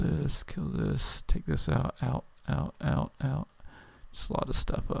this, kill this, take this out, out. Just a lot of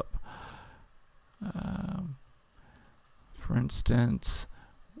stuff up. For instance,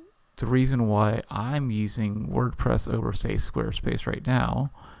 the reason why I'm using WordPress over, say, Squarespace right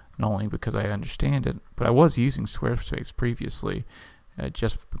now, not only because I understand it, but I was using Squarespace previously,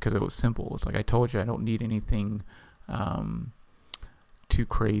 just because it was simple. It's like I told you, I don't need anything too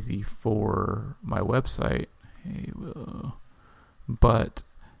crazy for my website. But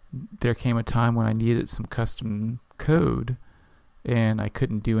there came a time when I needed some custom code, and I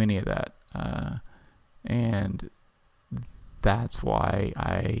couldn't do any of that. And that's why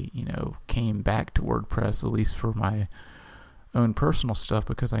I, came back to WordPress, at least for my own personal stuff,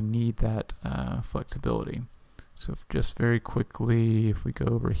 because I need that flexibility. So just very quickly, if we go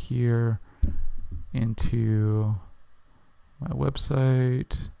over here into my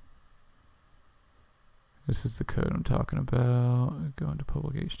website, this is the code I'm talking about. Go into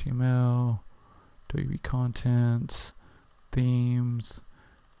public HTML, WP contents, themes,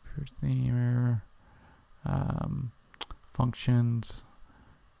 pure themer, functions,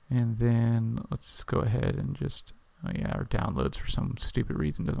 and then let's just go ahead and just, our downloads for some stupid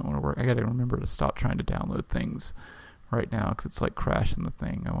reason doesn't want to work. I got to remember to stop trying to download things right now because it's like crashing the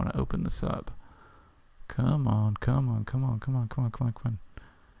thing. I want to open this up. Come on. I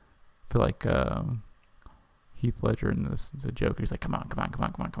feel like Heath Ledger in this is a Joker. He's like, come on.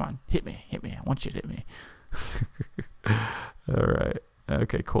 Hit me. I want you to hit me. All right.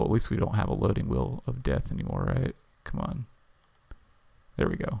 Okay, cool. At least we don't have a loading wheel of death anymore, right? Come on. There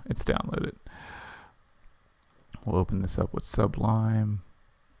we go. It's downloaded. We'll open this up with Sublime.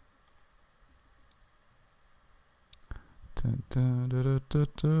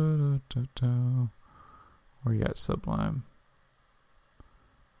 Where you at, Sublime?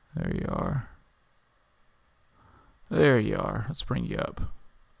 There you are. Let's bring you up.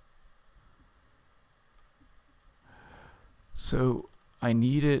 So I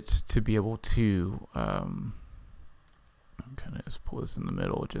need it to be able to I'm gonna just pull this in the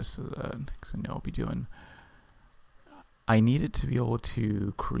middle just so that, because I know I'll be doing. I need it to be able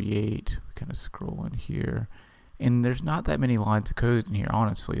to create. Kind of scroll in here, and there's not that many lines of code in here.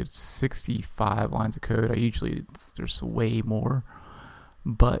 Honestly, it's 65 lines of code. There's way more,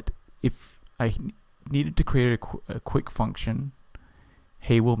 but if I needed to create a quick function,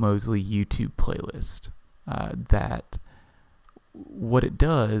 Hey Will Mosley YouTube playlist, that what it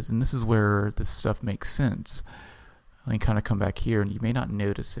does, and this is where this stuff makes sense. Let me kind of come back here, and you may not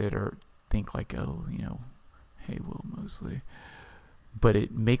notice it or think like, Hey Will Mosley, but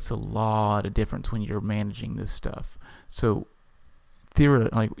it makes a lot of difference when you're managing this stuff. So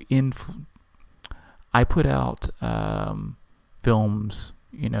I put out films,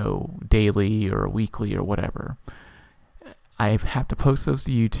 daily or weekly or whatever. I have to post those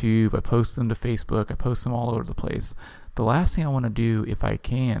to YouTube. I post them to Facebook. I post them all over the place. The last thing I want to do, if I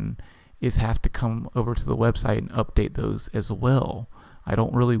can, is have to come over to the website and update those as well. I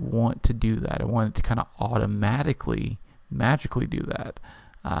don't really want to do that. I want it to kind of automatically, magically do that.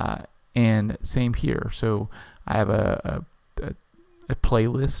 And same here. So I have a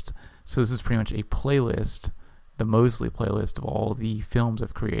playlist. So this is pretty much a playlist, the Mosley playlist of all the films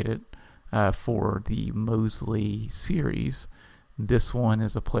I've created for the Mosley series. This one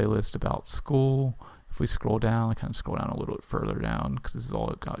is a playlist about school. If we scroll down, I kind of scroll down a little bit further down because this is all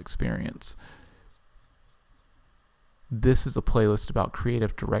about experience. This is a playlist about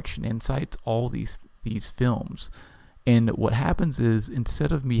creative direction insights, all these films. And what happens is,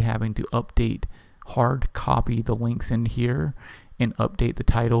 instead of me having to hard copy the links in here and update the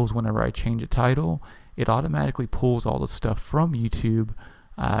titles whenever I change a title, it automatically pulls all the stuff from YouTube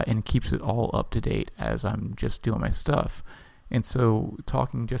and keeps it all up to date as I'm just doing my stuff. And so,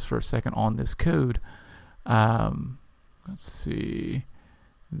 talking just for a second on this code, let's see,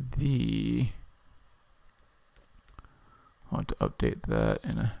 I want to update that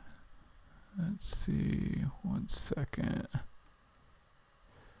let's see, 1 second.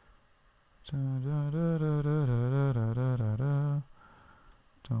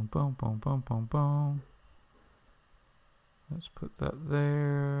 Let's put that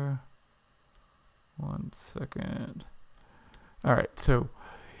there. 1 second. All right, so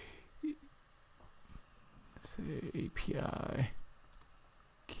say API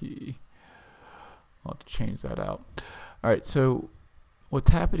key. I'll have to change that out. All right, so what's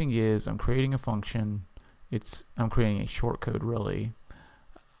happening is I'm creating a function. I'm creating a shortcode, really.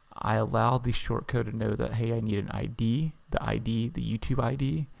 I allow the shortcode to know that, hey, I need an ID, the YouTube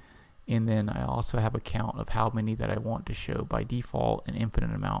ID, and then I also have a count of how many that I want to show. By default, an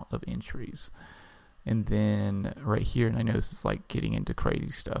infinite amount of entries. And then right here, and I know this is like getting into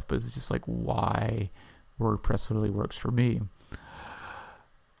crazy stuff, but it's just like why WordPress really works for me.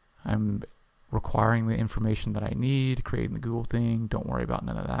 I'm requiring the information that I need, creating the Google thing, don't worry about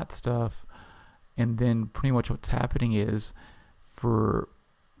none of that stuff. And then pretty much what's happening is for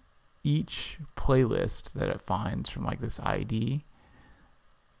each playlist that it finds from like this ID,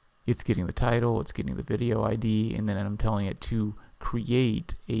 it's getting the title, it's getting the video ID, and then I'm telling it to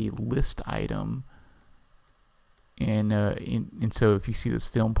create a list item. And so if you see this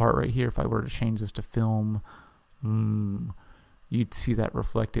film part right here, if I were to change this to film, you'd see that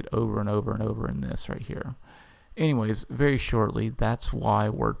reflected over and over and over in this right here. Anyways, very shortly, that's why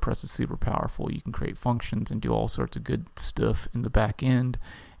WordPress is super powerful. You can create functions and do all sorts of good stuff in the back end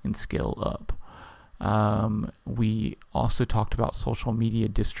and scale up. We also talked about social media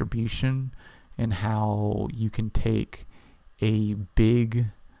distribution and how you can take a big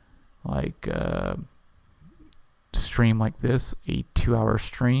stream like this, a 2-hour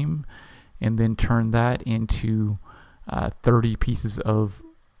stream, and then turn that into 30 pieces of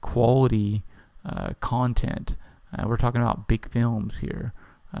quality content. We're talking about big films here.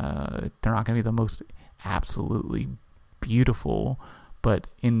 They're not going to be the most absolutely beautiful, but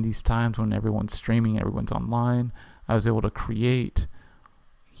in these times when everyone's streaming, everyone's online, I was able to create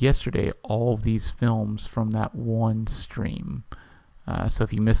yesterday all of these films from that one stream. So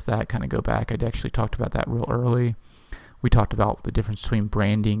if you missed that, kind of go back. I actually talked about that real early. We talked about the difference between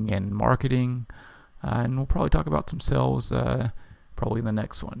branding and marketing, and we'll probably talk about some sales probably in the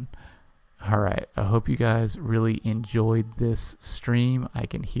next one. All right, I hope you guys really enjoyed this stream. I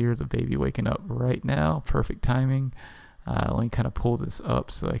can hear the baby waking up right now. Perfect timing. Let me kind of pull this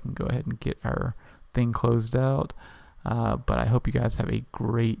up so I can go ahead and get our thing closed out. But I hope you guys have a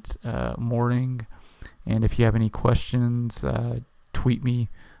great morning. And if you have any questions, tweet me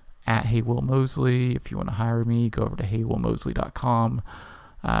at HeyWillMosley. If you want to hire me, go over to HeyWillMosley.com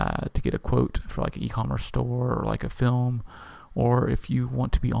to get a quote for like an e-commerce store or like a film. Or if you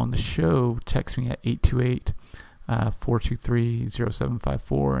want to be on the show, text me at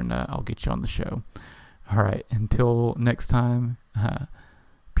 828-423-0754 and I'll get you on the show. All right, until next time,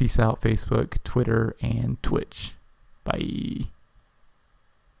 peace out, Facebook, Twitter, and Twitch. Bye.